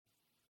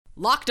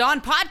Locked On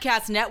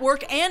Podcast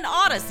Network and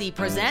Odyssey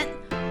present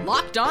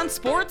Locked On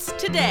Sports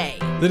Today.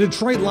 The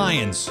Detroit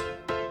Lions.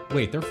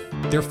 Wait,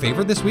 they're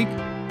favored this week?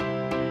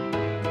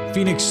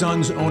 Phoenix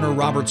Suns owner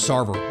Robert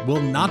Sarver will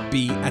not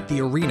be at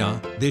the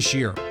arena this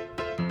year.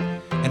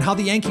 And how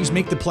the Yankees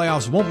make the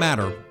playoffs won't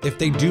matter if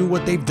they do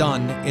what they've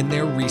done in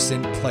their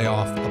recent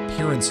playoff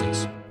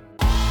appearances.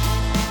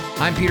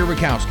 I'm Peter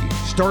Bukowski,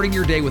 starting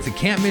your day with the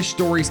can't-miss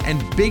stories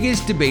and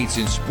biggest debates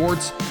in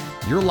sports.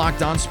 You're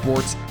Locked On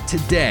Sports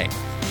Today.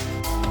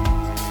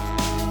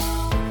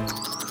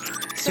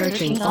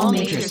 Searching all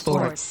major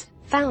sports.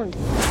 Found.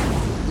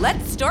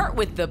 Let's start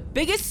with the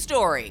biggest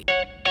story.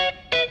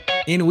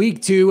 In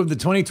week 2 of the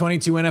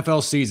 2022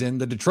 NFL season,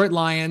 the Detroit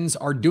Lions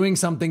are doing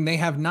something they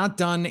have not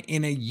done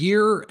in a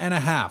year and a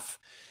half.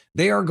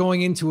 They are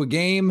going into a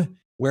game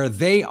where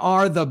they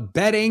are the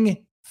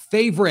betting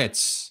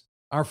favorites.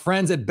 Our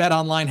friends at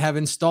BetOnline have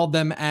installed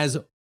them as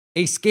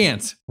a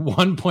scant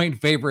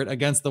 1-point favorite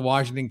against the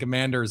Washington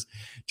Commanders.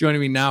 Joining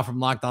me now from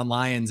Locked On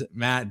Lions,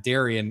 Matt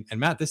Derry. And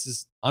Matt, this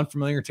is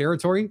unfamiliar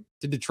territory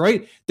to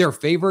Detroit. They're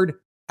favored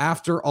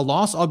after a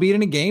loss, albeit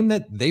in a game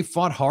that they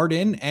fought hard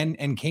in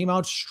and came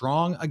out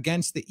strong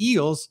against the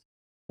Eagles.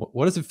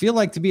 What does it feel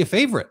like to be a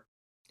favorite?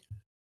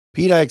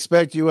 Pete, I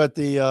expect you at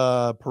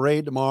the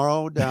parade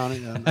tomorrow down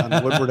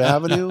on Woodward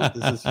Avenue.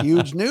 This is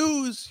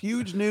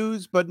huge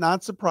news, but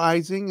not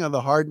surprising.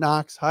 The Hard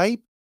Knocks hype.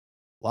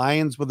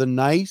 Lions with a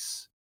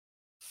nice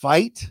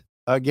fight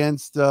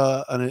against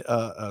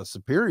a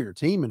superior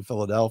team in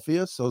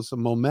Philadelphia. So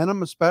some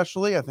momentum,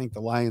 especially. I think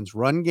the Lions'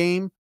 run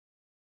game,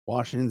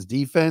 Washington's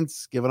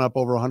defense giving up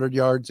over 100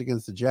 yards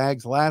against the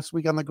Jags last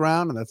week on the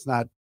ground, and that's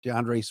not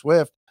DeAndre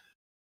Swift.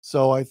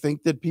 So I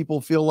think that people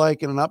feel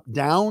like in an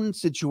up-down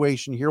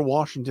situation here,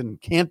 Washington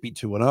can't be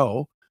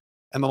 2-0,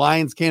 and the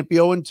Lions can't be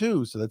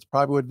 0-2. So that's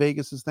probably what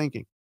Vegas is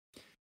thinking.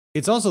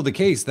 It's also the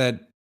case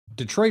that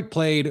Detroit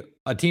played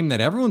a team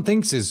that everyone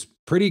thinks is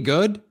pretty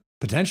good,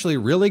 potentially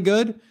really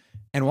good,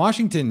 and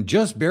Washington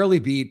just barely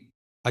beat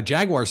a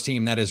Jaguars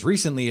team that as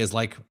recently as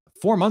like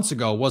 4 months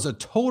ago was a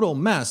total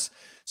mess.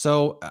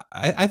 So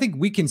I think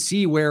we can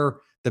see where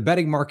the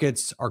betting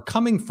markets are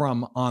coming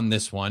from on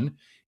this one.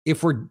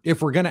 If we're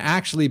going to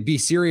actually be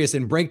serious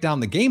and break down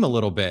the game a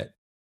little bit,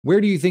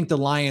 where do you think the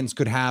Lions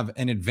could have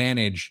an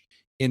advantage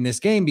in this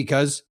game?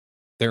 Because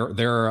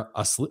they're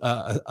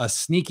a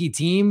sneaky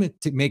team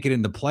to make it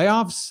in the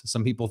playoffs.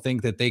 Some people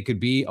think that they could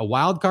be a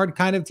wild card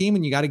kind of team,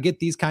 and you got to get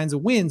these kinds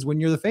of wins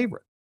when you're the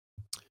favorite.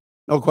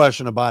 No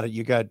question about it.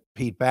 You got,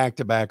 Pete,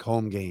 back-to-back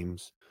home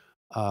games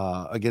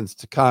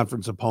against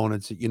conference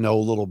opponents that you know a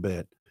little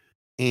bit.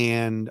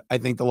 And I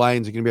think the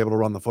Lions are going to be able to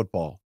run the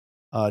football.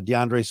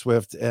 DeAndre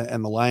Swift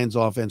and the Lions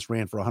offense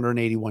ran for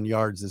 181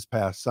 yards this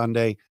past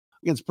Sunday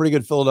against pretty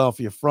good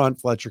Philadelphia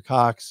front, Fletcher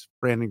Cox,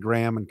 Brandon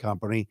Graham and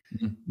company.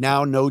 Mm-hmm.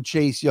 Now no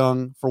Chase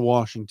Young for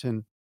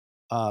Washington.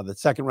 The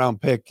second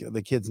round pick,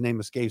 the kid's name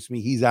escapes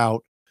me. He's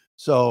out.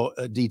 So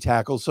D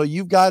tackle. So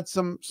you've got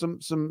some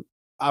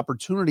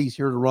opportunities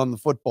here to run the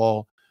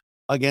football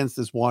against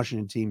this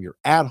Washington team. You're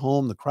at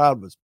home. The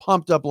crowd was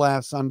pumped up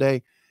last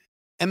Sunday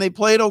and they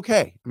played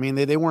okay. I mean,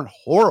 they weren't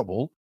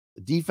horrible.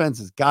 The defense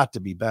has got to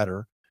be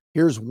better.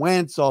 Here's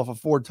Wentz off a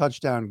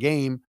 4-touchdown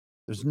game.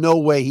 There's no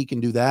way he can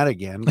do that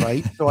again,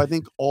 right? So I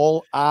think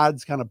all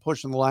odds kind of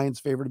pushing the Lions'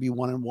 favor to be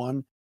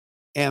 1-1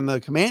 and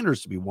the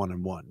Commanders to be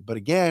 1-1. But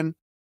again,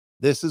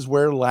 this is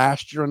where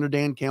last year under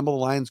Dan Campbell,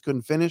 the Lions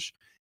couldn't finish.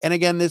 And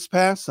again, this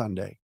past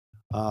Sunday,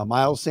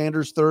 Miles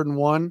Sanders 3rd and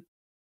 1,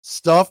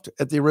 stuffed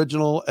at the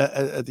original,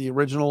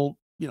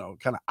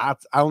 kind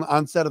of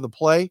onset of the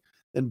play,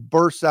 then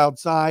bursts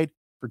outside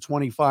for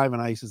 25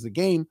 and ices the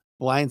game.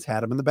 The Lions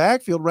had him in the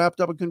backfield,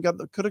 wrapped up, and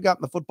could have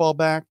gotten the football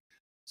back.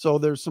 So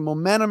there's some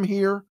momentum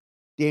here.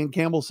 Dan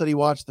Campbell said he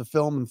watched the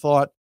film and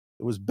thought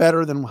it was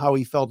better than how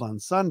he felt on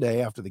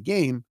Sunday after the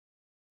game.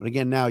 But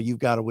again, now you've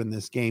got to win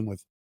this game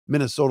with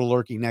Minnesota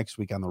lurking next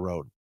week on the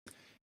road.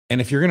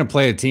 And if you're going to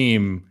play a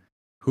team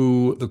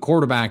who the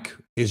quarterback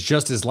is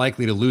just as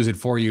likely to lose it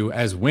for you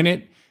as win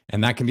it,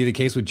 and that can be the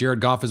case with Jared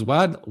Goff as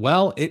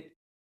well,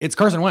 it's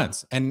Carson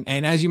Wentz. And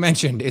as you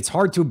mentioned, it's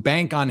hard to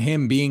bank on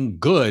him being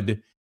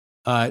good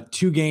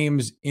 2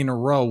 games in a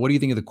row. What do you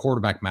think of the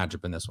quarterback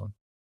matchup in this one?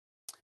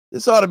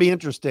 This ought to be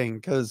interesting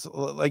because,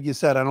 like you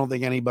said, I don't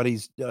think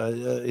anybody's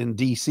in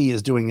DC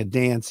is doing a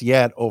dance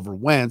yet over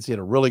Wentz. He had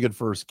a really good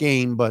first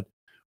game, but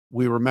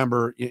we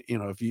remember,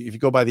 if you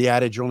go by the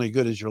adage, you're only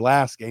good as your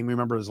last game. We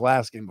remember his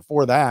last game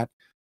before that,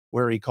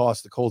 where he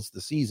cost the Colts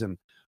the season.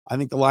 I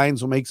think the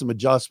Lions will make some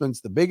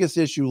adjustments. The biggest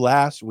issue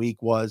last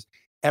week was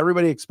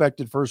everybody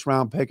expected first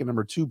round pick and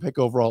number 2 pick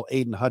overall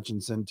Aiden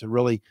Hutchinson to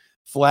really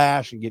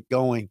flash and get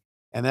going.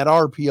 And that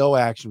RPO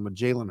action with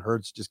Jalen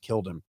Hurts just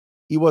killed him.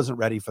 He wasn't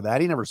ready for that.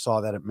 He never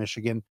saw that at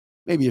Michigan,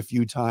 maybe a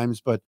few times,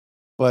 but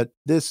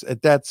this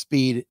at that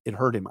speed, it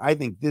hurt him. I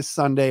think this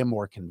Sunday, a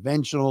more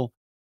conventional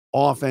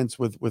offense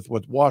with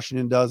what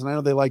Washington does. And I know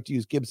they like to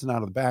use Gibson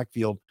out of the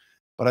backfield,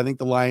 but I think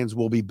the Lions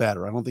will be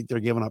better. I don't think they're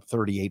giving up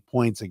 38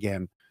 points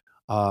again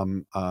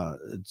to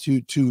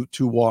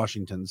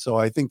Washington. So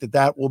I think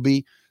that will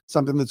be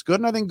something that's good.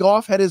 And I think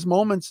Goff had his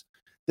moments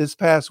this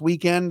past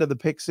weekend. The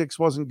pick six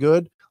wasn't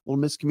good. A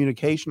little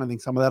miscommunication. I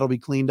think some of that will be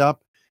cleaned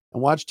up.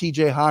 And watch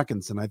TJ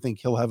Hawkinson. I think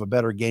he'll have a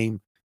better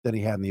game than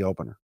he had in the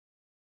opener.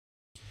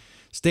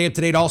 Stay up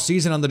to date all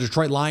season on the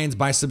Detroit Lions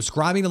by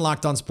subscribing to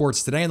Locked On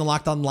Sports Today and the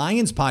Locked On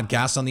Lions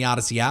podcast on the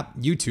Odyssey app,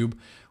 YouTube,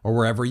 or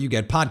wherever you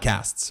get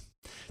podcasts.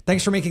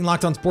 Thanks for making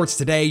Locked On Sports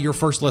Today your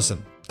first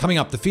listen. Coming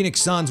up, the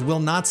Phoenix Suns will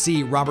not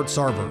see Robert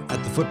Sarver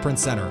at the Footprint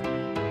Center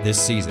this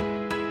season.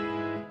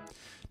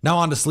 Now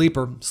on to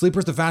Sleeper.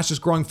 Sleeper's the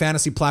fastest growing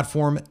fantasy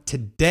platform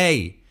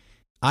today.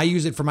 I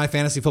use it for my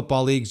fantasy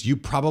football leagues. You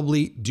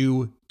probably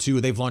do too.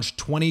 They've launched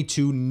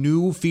 22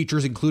 new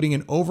features, including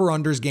an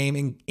over-unders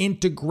game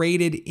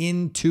integrated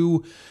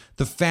into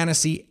the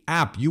fantasy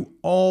app. You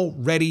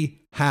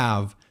already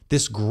have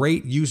this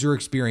great user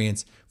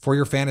experience for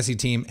your fantasy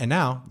team, and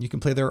now you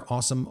can play their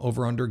awesome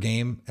over-under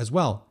game as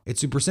well.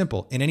 It's super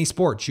simple. In any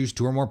sport, choose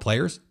 2 or more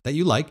players that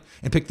you like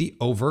and pick the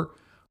over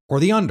or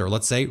the under,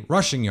 let's say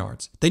rushing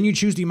yards. Then you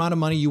choose the amount of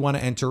money you want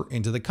to enter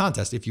into the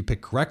contest. If you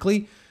pick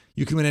correctly,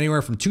 you can win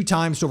anywhere from 2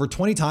 times to over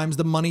 20 times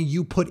the money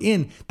you put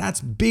in.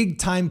 That's big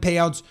time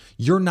payouts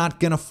you're not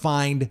going to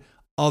find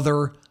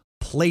other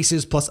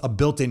places, plus a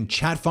built-in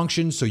chat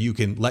function so you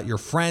can let your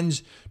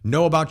friends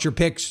know about your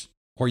picks,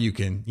 or you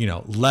can,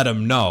 let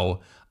them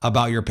know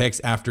about your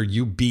picks after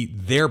you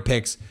beat their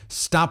picks.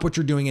 Stop what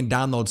you're doing and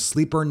download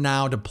Sleeper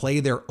now to play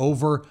their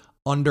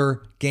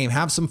over-under game.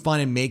 Have some fun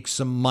and make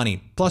some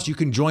money. Plus, you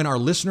can join our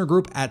listener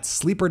group at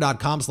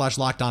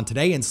sleeper.com/lockedon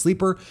today, and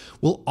Sleeper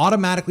will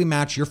automatically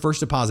match your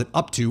first deposit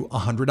up to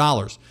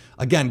 $100.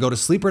 Again, go to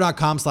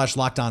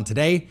sleeper.com/lockedon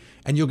today,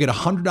 and you'll get a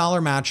 $100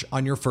 match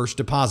on your first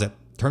deposit.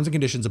 Terms and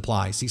conditions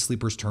apply. See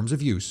Sleeper's terms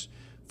of use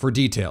for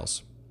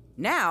details.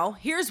 Now,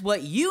 here's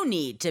what you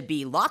need to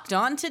be locked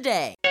on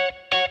today.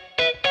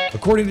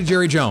 According to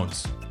Jerry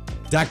Jones,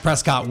 Dak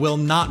Prescott will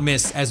not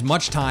miss as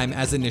much time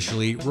as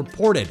initially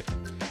reported.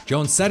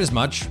 Jones said as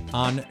much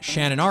on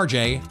Shannon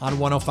RJ on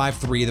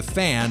 105.3 The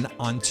Fan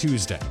on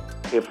Tuesday.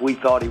 If we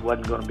thought he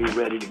wasn't going to be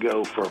ready to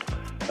go for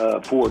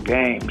 4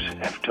 games,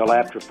 until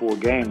after 4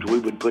 games, we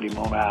would put him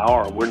on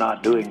IR. We're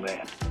not doing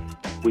that.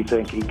 We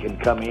think he can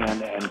come in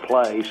and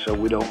play, so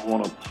we don't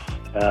want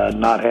to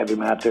not have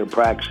him out there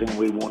practicing.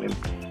 We want him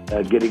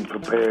getting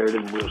prepared,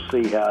 and we'll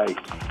see how he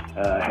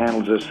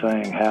handles this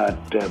thing, how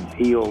it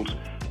heals,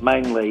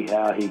 mainly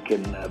how he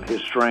can,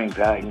 his strength,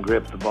 how he can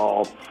grip the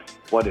ball,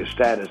 what his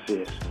status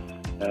is.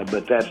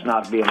 But that's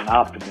not being an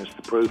optimist.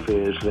 The proof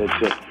is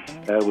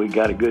that we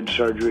got a good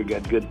surgery,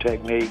 got good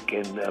technique,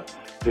 and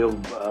feel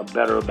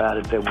better about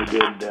it than we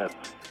did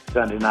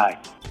Sunday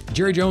night.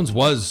 Jerry Jones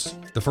was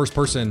the first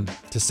person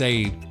to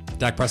say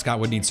Dak Prescott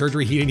would need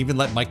surgery. He didn't even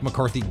let Mike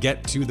McCarthy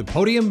get to the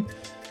podium.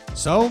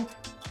 So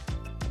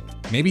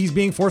maybe he's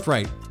being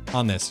forthright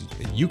on this.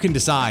 You can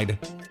decide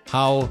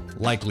how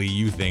likely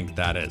you think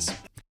that is.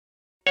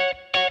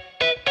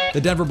 The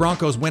Denver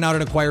Broncos went out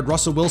and acquired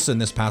Russell Wilson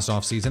this past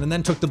offseason and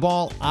then took the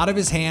ball out of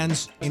his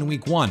hands in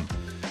week 1.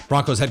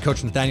 Broncos head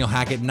coach Nathaniel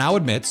Hackett now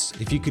admits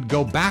if he could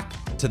go back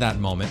to that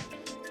moment,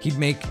 he'd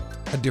make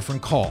a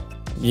different call.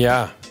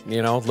 Yeah,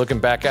 looking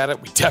back at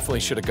it, we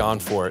definitely should have gone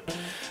for it.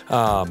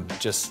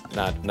 Just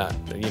not,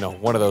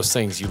 one of those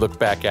things you look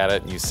back at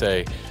it and you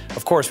say,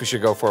 of course we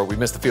should go for it. We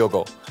missed the field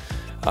goal.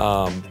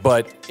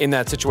 But in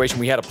that situation,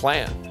 we had a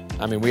plan.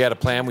 We had a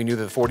plan. We knew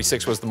that the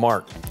 46 was the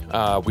mark.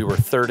 We were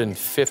 3rd and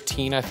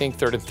 15, I think,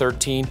 3rd and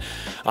 13.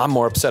 I'm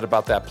more upset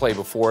about that play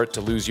before it,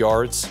 to lose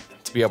yards.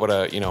 To be able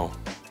to,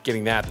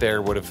 getting that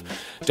there would have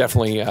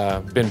definitely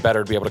been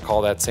better to be able to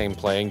call that same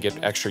play and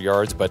get extra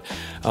yards. But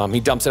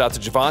he dumps it out to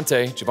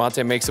Javonte.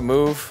 Javonte makes a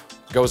move,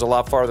 goes a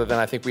lot farther than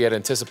I think we had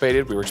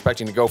anticipated. We were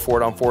expecting to go for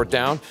it on 4th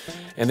down.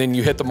 And then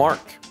you hit the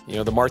mark.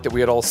 The mark that we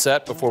had all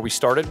set before we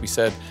started. We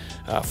said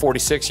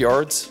 46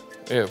 yards.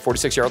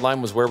 46-yard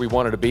line was where we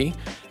wanted to be,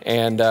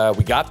 and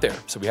we got there.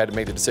 So we had to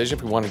make the decision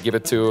if we wanted to give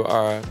it to,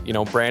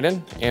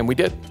 Brandon, and we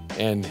did.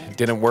 And it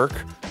didn't work.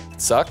 It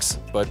sucks,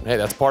 but hey,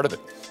 that's part of it.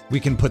 We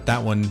can put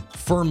that one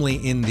firmly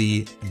in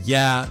the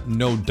yeah,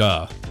 no,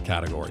 duh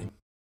category.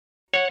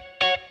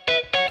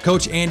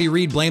 Coach Andy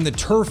Reid blamed the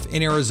turf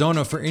in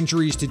Arizona for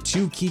injuries to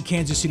 2 key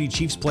Kansas City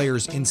Chiefs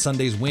players in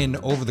Sunday's win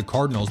over the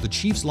Cardinals. The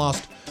Chiefs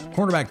lost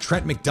cornerback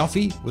Trent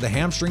McDuffie with a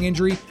hamstring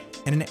injury,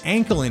 and an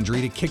ankle injury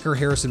to kicker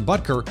Harrison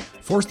Butker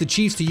forced the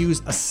Chiefs to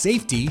use a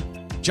safety,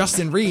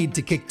 Justin Reed,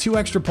 to kick 2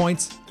 extra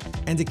points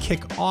and to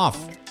kick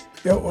off.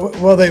 Yeah,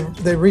 well, they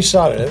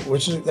resodded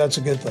it, that's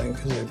a good thing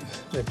because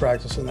they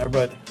practice in there,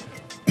 but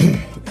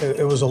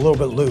it was a little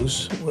bit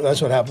loose.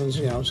 That's what happens,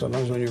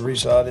 sometimes when you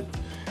resod it,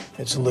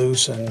 it's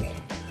loose. And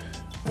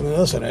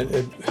listen,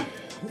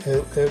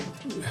 it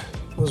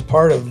was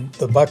part of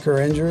the Butker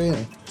injury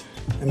and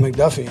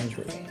McDuffie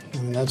injury.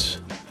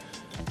 That's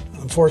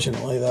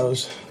unfortunately that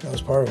was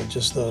part of it.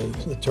 Just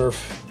the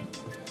turf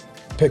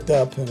picked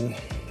up and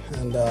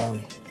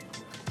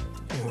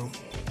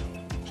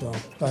so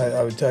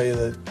I would tell you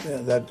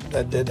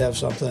that did have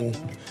something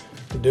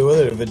to do with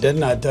it. If it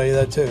didn't, I'd tell you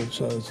that too.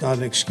 So it's not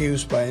an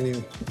excuse by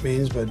any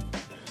means, but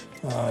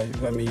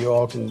I mean, you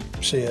all can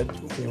see it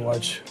when you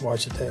watch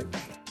the tape.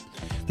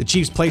 The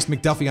Chiefs placed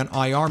McDuffie on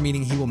IR,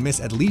 meaning he will miss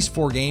at least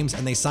 4 games,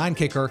 and they signed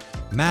kicker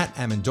Matt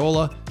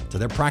Amendola to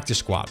their practice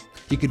squad.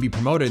 He could be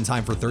promoted in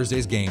time for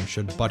Thursday's game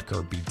should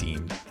Butker be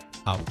deemed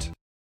out.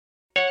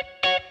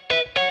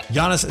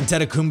 Giannis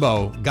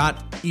Antetokounmpo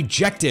got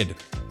ejected,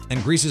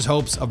 and Greece's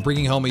hopes of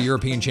bringing home a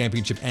European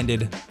championship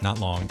ended not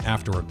long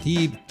afterward.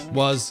 He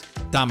was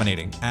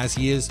dominating, as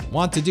he is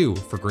wont to do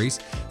for Greece.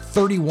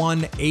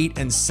 31, 8,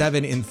 and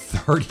 7 in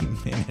 30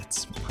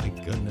 minutes. My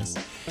goodness.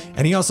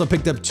 And he also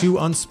picked up 2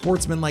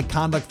 unsportsmanlike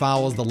conduct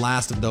fouls, the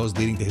last of those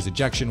leading to his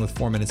ejection with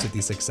 4 minutes,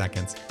 56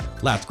 seconds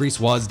left. Greece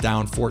was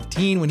down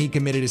 14 when he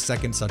committed his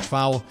second such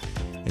foul,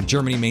 and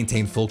Germany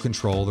maintained full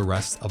control the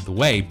rest of the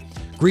way.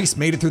 Greece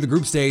made it through the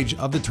group stage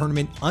of the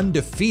tournament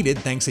undefeated,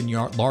 thanks in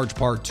large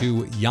part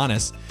to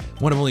Giannis,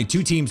 one of only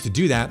 2 teams to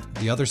do that,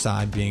 the other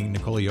side being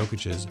Nikola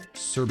Jokic's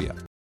Serbia.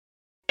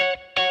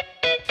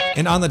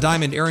 And on the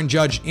diamond, Aaron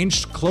Judge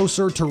inched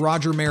closer to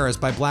Roger Maris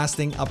by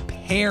blasting a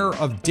pair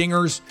of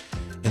dingers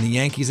in the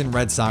Yankees and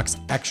Red Sox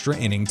extra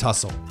inning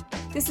tussle.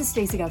 This is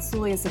Stacey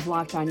Gotsoulias of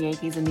Locked On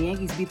Yankees, and the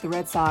Yankees beat the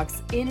Red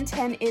Sox in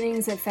 10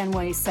 innings at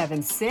Fenway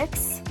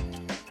 7-6.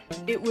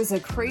 It was a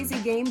crazy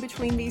game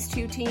between these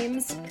 2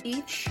 teams.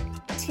 Each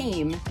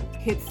team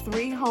hit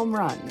 3 home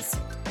runs.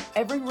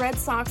 Every Red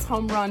Sox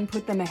home run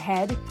put them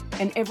ahead,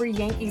 and every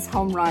Yankees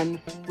home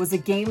run was a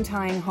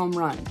game-tying home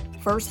run.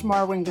 First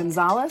Marwin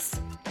Gonzalez,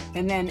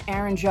 and then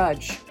Aaron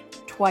Judge,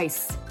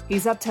 twice.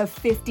 He's up to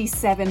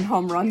 57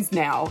 home runs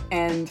now,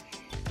 and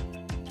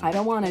I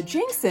don't want to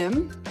jinx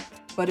him,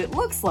 but it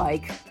looks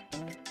like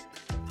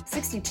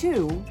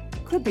 62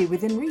 could be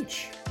within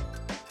reach.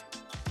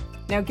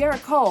 Now,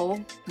 Garrett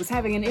Cole was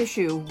having an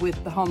issue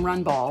with the home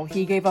run ball.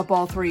 He gave up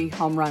all 3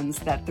 home runs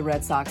that the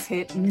Red Sox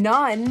hit,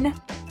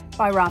 none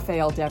by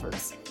Rafael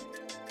Devers.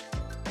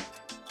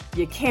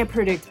 You can't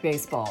predict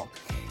baseball.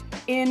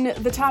 In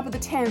the top of the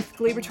 10th,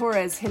 Gleyber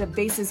Torres hit a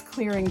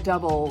bases-clearing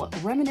double,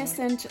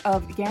 reminiscent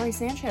of Gary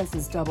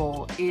Sanchez's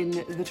double in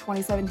the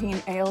 2017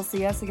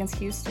 ALCS against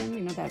Houston.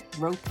 You know, that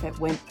rope that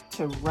went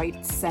to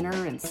right center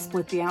and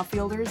split the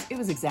outfielders? It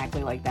was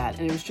exactly like that,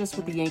 and it was just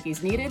what the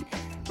Yankees needed.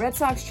 Red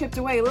Sox chipped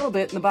away a little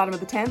bit in the bottom of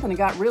the 10th, and it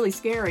got really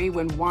scary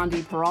when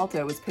Wandy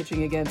Peralta was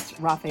pitching against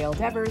Rafael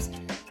Devers.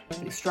 But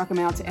he struck him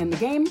out to end the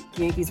game.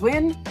 Yankees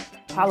win.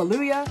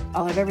 Hallelujah.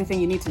 I'll have everything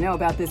you need to know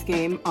about this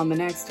game on the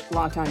next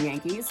Locked On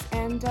Yankees.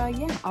 And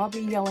I'll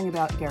be yelling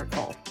about Garrett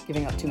Cole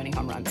giving up too many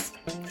home runs.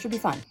 Should be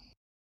fun.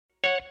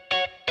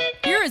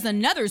 Here is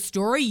another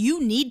story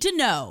you need to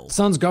know.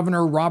 Suns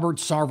Governor Robert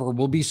Sarver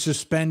will be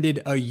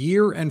suspended a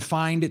year and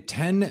fined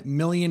 $10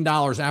 million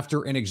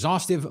after an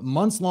exhaustive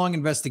months-long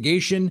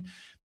investigation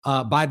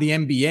by the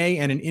NBA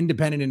and an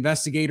independent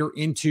investigator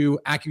into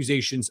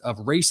accusations of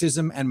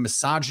racism and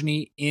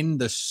misogyny in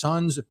the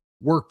Suns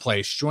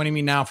workplace. Joining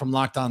me now from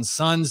Locked On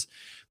Suns,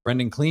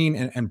 Brendan Clean.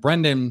 And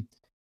Brendan,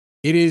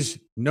 it is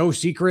no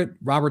secret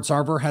Robert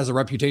Sarver has a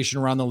reputation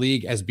around the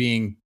league as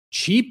being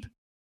cheap,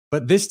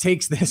 but this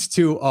takes this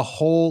to a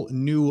whole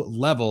new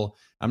level.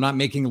 I'm not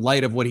making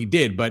light of what he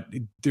did, but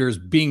there's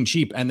being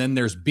cheap and then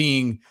there's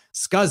being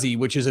scuzzy,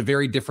 which is a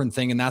very different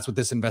thing. And that's what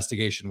this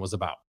investigation was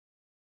about.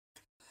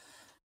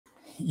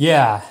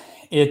 Yeah,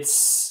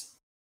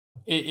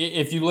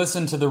 if you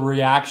listen to the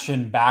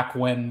reaction back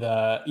when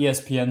the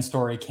ESPN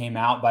story came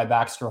out by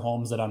Baxter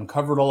Holmes that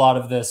uncovered a lot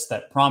of this,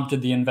 that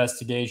prompted the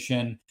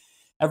investigation,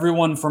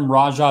 everyone from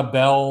Raja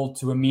Bell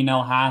to Amin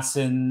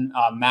El-Hassan,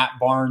 Matt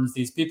Barnes,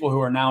 these people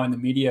who are now in the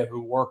media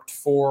who worked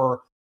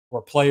for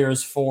or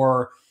players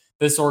for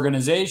this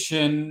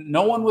organization,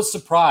 no one was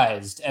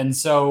surprised. And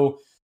so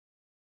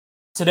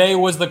today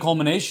was the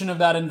culmination of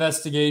that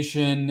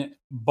investigation,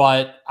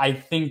 but I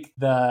think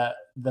the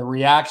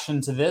reaction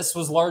to this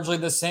was largely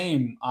the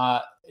same.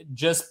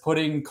 Just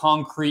putting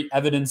concrete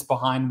evidence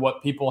behind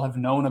what people have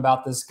known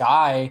about this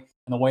guy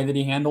and the way that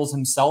he handles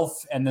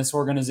himself and this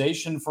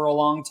organization for a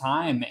long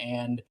time.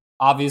 And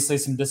obviously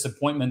some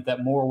disappointment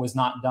that more was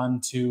not done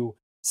to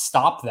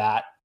stop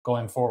that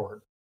going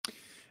forward.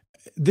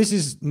 This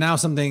is now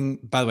something,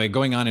 by the way,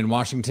 going on in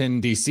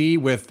Washington, D.C.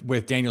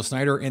 with Daniel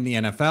Snyder in the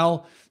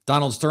NFL.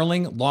 Donald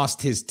Sterling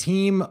lost his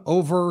team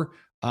over,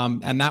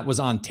 and that was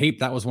on tape.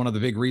 That was one of the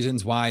big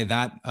reasons why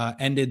that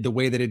ended the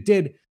way that it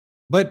did.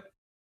 But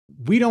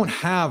we don't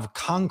have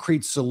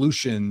concrete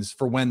solutions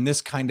for when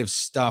this kind of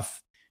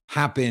stuff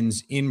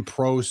happens in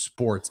pro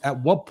sports.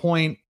 At what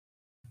point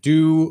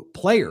do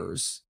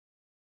players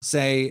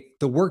say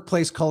the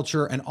workplace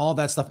culture and all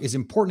that stuff is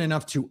important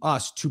enough to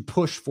us to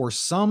push for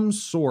some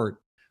sort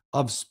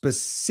of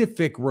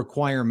specific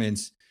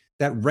requirements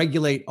that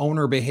regulate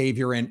owner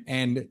behavior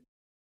and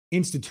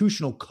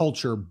institutional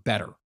culture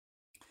better?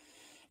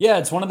 Yeah,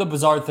 it's one of the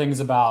bizarre things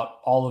about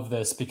all of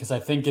this, because I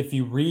think if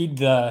you read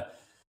the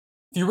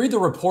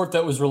report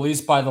that was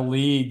released by the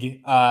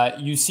league,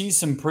 you see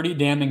some pretty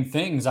damning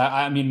things.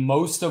 I mean,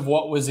 most of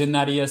what was in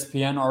that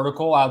ESPN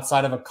article,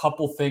 outside of a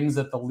couple things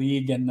that the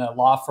league and the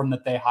law firm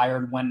that they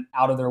hired went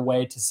out of their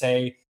way to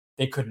say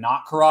they could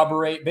not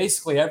corroborate,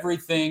 basically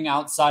everything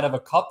outside of a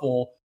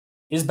couple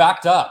is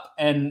backed up.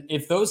 And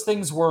if those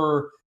things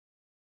were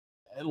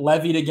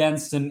levied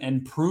against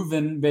and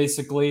proven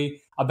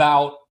basically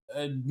about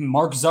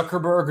Mark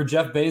Zuckerberg or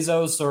Jeff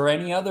Bezos or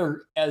any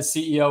other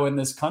CEO in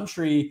this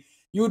country,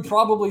 you would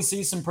probably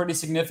see some pretty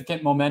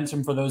significant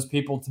momentum for those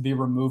people to be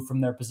removed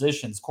from their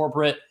positions.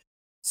 Corporate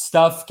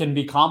stuff can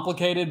be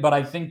complicated, but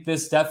I think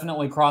this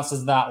definitely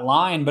crosses that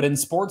line. But in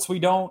sports, we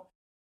don't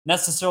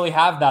necessarily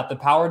have that. The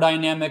power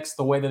dynamics,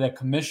 the way that a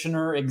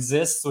commissioner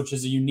exists, which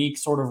is a unique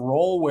sort of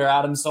role where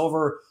Adam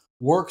Silver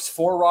works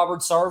for Robert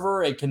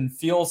Sarver. It can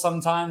feel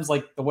sometimes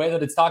like the way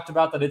that it's talked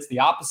about that it's the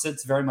opposite.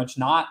 It's very much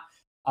not.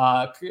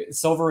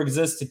 Silver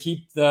exists to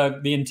keep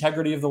the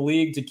integrity of the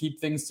league, to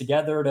keep things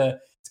together, to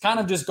kind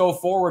of just go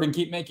forward and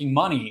keep making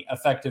money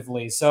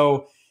effectively.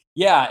 So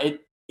yeah,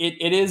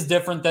 it is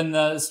different than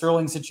the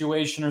Sterling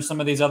situation or some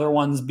of these other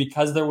ones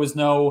because there was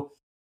no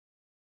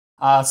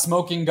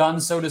smoking gun,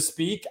 so to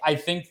speak. I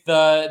think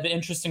the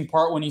interesting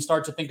part when you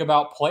start to think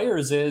about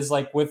players is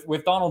like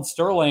with Donald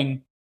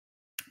Sterling,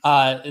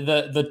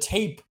 the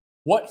tape,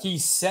 what he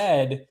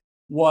said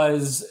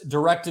was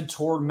directed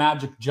toward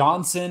Magic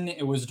Johnson.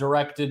 It was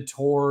directed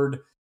toward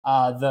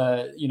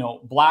the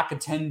black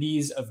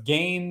attendees of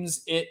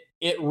games.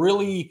 It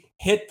really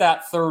hit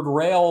that third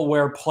rail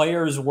where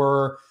players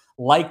were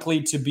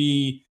likely to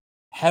be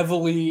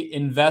heavily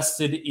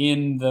invested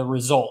in the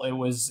result. It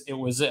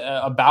was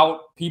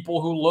about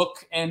people who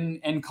look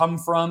and come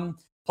from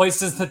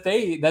places that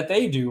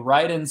they do,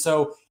 right? And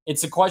so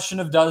it's a question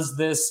of, does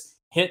this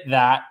hit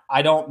that?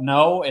 I don't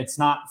know. It's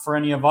not for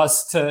any of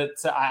us to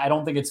I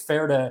don't think it's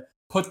fair to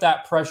put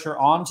that pressure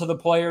onto the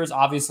players.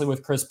 Obviously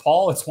with Chris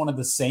Paul, it's one of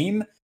the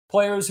same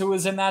players who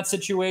was in that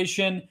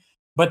situation.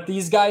 But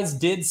these guys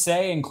did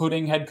say,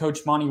 including head coach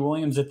Monty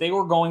Williams, that they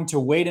were going to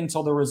wait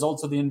until the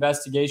results of the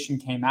investigation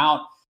came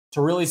out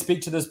to really speak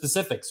to the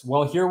specifics.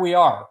 Well, here we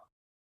are,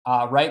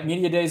 right?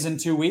 Media days in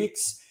 2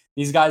 weeks.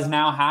 These guys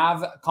now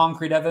have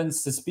concrete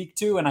evidence to speak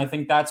to. And I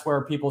think that's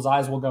where people's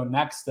eyes will go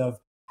next of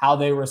how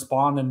they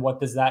respond and what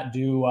does that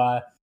do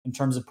in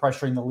terms of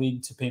pressuring the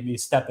league to maybe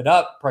step it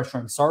up,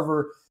 pressuring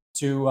Sarver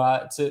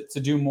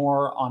to do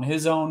more on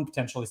his own,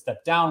 potentially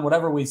step down.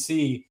 Whatever we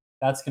see,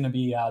 that's going to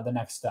be the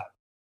next step.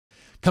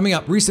 Coming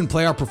up, recent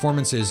playoff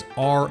performances.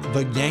 Are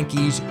the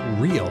Yankees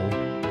real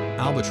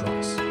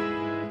albatross?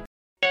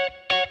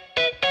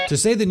 To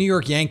say the New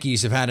York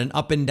Yankees have had an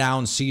up and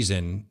down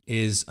season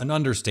is an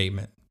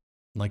understatement,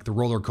 like the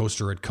roller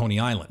coaster at Coney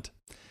Island.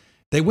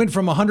 They went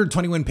from a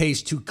 120-win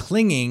pace to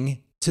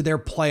clinging to their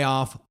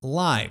playoff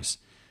lives.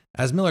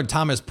 As Millard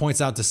Thomas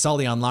points out to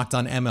Sully on Locked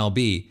On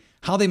MLB,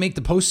 how they make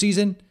the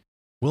postseason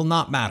will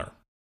not matter.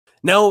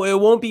 No, it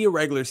won't be a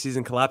regular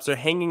season collapse. They're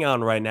hanging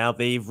on right now.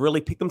 They've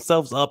really picked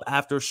themselves up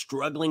after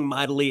struggling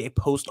mightily a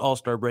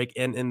post-All-Star break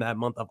and in that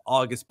month of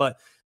August. But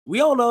we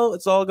all know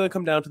it's all going to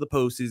come down to the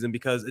postseason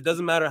because it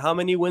doesn't matter how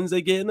many wins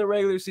they get in the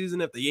regular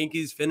season. If the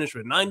Yankees finish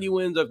with 90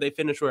 wins or if they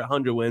finish with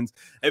 100 wins,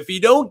 if you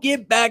don't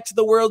get back to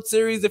the World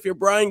Series, if you're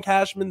Brian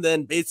Cashman,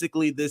 then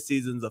basically this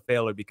season's a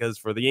failure because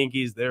for the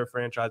Yankees, their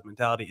franchise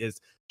mentality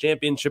is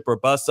championship or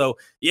bust. So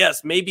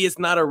yes, maybe it's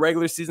not a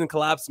regular season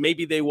collapse.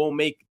 Maybe they won't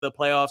make the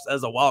playoffs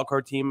as a wild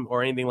card team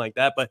or anything like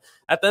that. But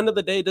at the end of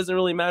the day, it doesn't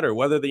really matter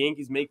whether the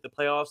Yankees make the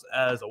playoffs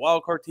as a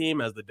wild card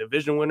team, as the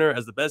division winner,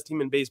 as the best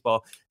team in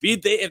baseball.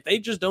 If they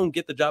just don't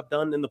get the job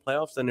done in the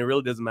playoffs, then it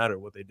really doesn't matter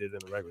what they did in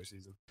the regular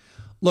season.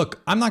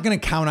 Look, I'm not going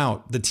to count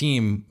out the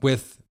team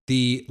with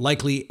the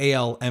likely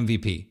AL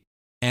MVP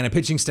and a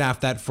pitching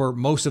staff that for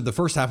most of the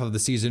first half of the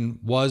season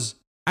was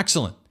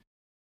excellent.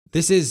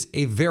 This is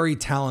a very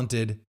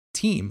talented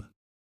team.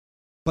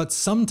 But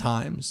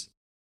sometimes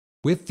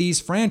with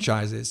these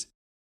franchises,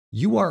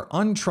 you are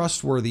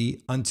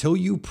untrustworthy until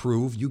you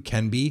prove you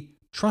can be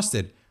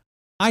trusted.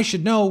 I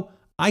should know.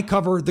 I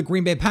cover the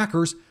Green Bay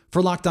Packers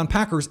for Locked On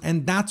Packers,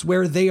 and that's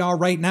where they are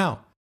right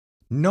now.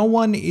 No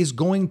one is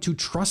going to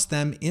trust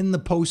them in the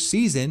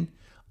postseason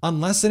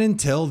unless and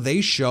until they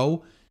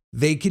show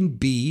they can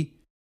be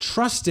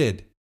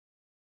trusted.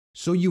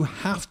 So you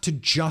have to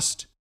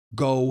just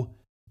go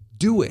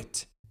do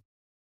it.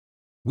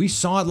 We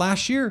saw it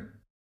last year.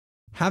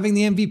 Having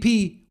the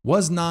MVP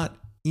was not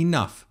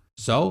enough.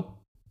 So,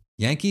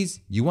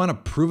 Yankees, you want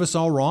to prove us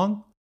all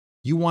wrong?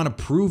 You want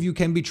to prove you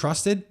can be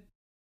trusted?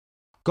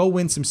 Go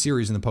win some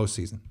series in the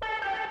postseason.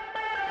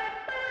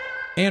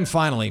 And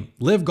finally,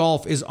 Live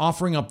Golf is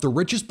offering up the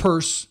richest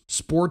purse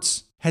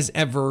sports has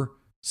ever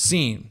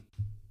seen.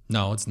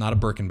 No, it's not a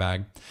Birkin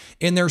bag.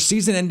 In their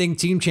season-ending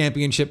team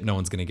championship, no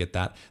one's going to get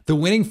that. The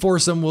winning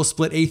foursome will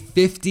split a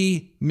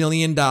 $50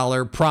 million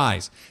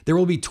prize. There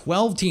will be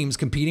 12 teams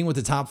competing, with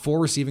the top 4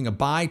 receiving a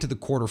bye to the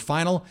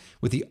quarterfinal,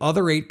 with the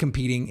other 8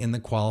 competing in the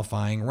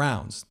qualifying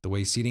rounds. The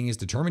way seeding is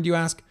determined, you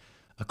ask?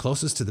 A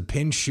closest to the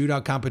pin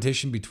shootout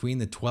competition between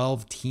the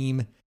 12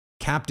 team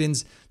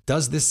captains.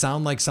 Does this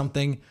sound like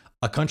something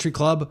a country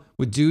club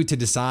would do to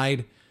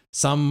decide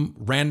some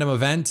random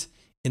event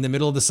in the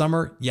middle of the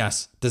summer?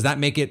 Yes. Does that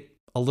make it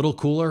a little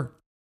cooler?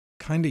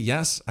 Kind of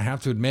yes. I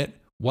have to admit,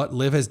 what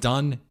Liv has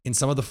done in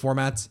some of the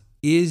formats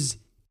is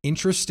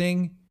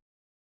interesting.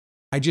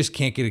 I just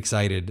can't get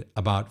excited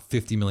about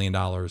 $50 million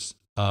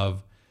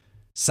of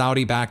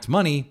Saudi-backed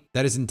money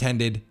that is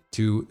intended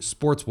to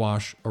sports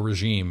wash a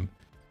regime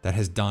that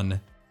has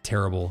done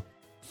terrible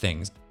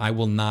things. I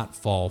will not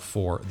fall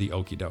for the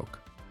okie doke,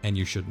 and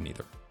you shouldn't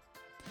either.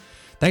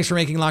 Thanks for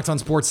making Locked On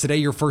Sports today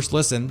your first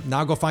listen.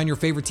 Now go find your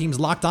favorite team's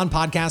Locked On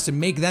podcast and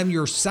make them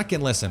your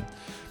second listen.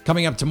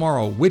 Coming up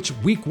tomorrow, which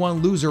Week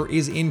 1 loser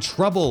is in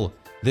trouble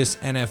this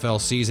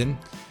NFL season?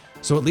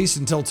 So at least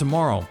until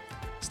tomorrow,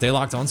 stay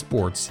locked on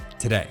sports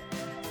today.